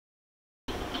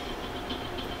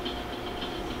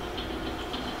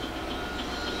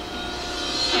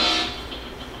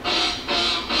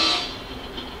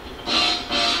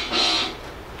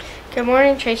Good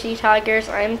morning, Tracy Tigers.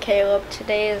 I'm Caleb.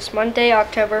 Today is Monday,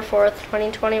 October 4th,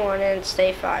 2021, and it's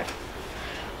day 5.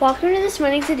 Welcome to this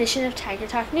morning's edition of Tiger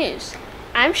Talk News.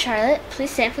 I'm Charlotte.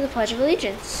 Please stand for the Pledge of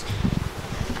Allegiance.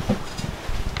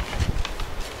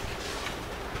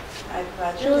 I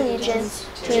pledge allegiance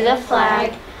to the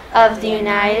flag of the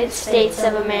United States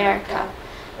of America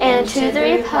and to the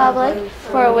republic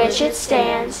for which it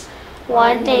stands,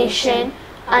 one nation,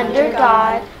 under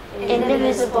God,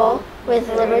 indivisible, with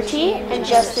liberty and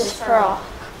justice for all.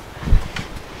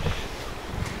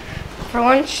 For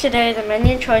lunch today, the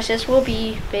menu choices will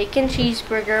be bacon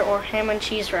cheeseburger or ham and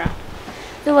cheese wrap.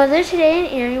 The weather today in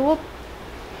Erie will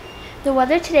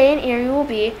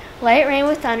be light rain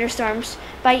with thunderstorms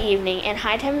by evening and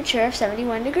high temperature of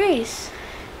 71 degrees.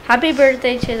 Happy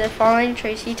birthday to the following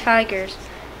Tracy Tigers: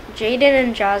 Jaden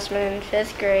and Jasmine in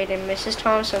 5th grade in Mrs.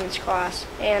 Thompson's class,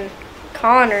 and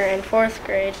Connor in 4th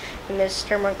grade in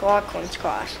Mr. McLaughlin's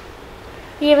class.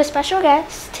 We have a special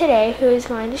guest today who is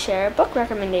going to share a book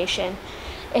recommendation.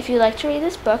 If you'd like to read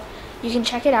this book, you can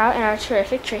check it out in our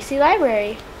terrific Tracy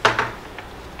Library.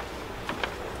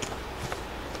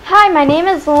 Hi, my name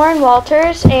is Lauren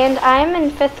Walters, and I'm in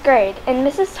 5th grade in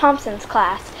Mrs. Thompson's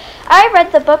class. I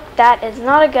read the book That Is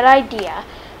Not a Good Idea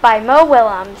by Mo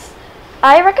Willems.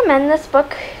 I recommend this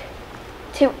book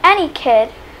to any kid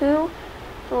who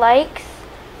likes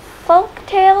folk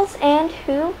tales and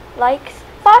who likes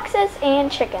foxes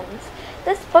and chickens.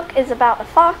 This book is about a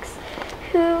fox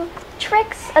who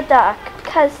tricks a duck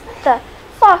because the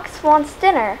fox wants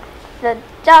dinner. The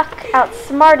duck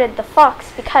outsmarted the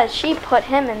fox because she put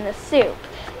him in the soup.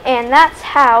 And that's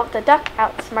how the duck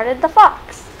outsmarted the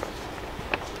fox.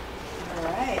 All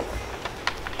right.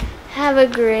 Have a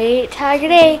great Tiger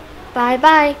Day.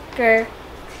 Bye-bye, Grr.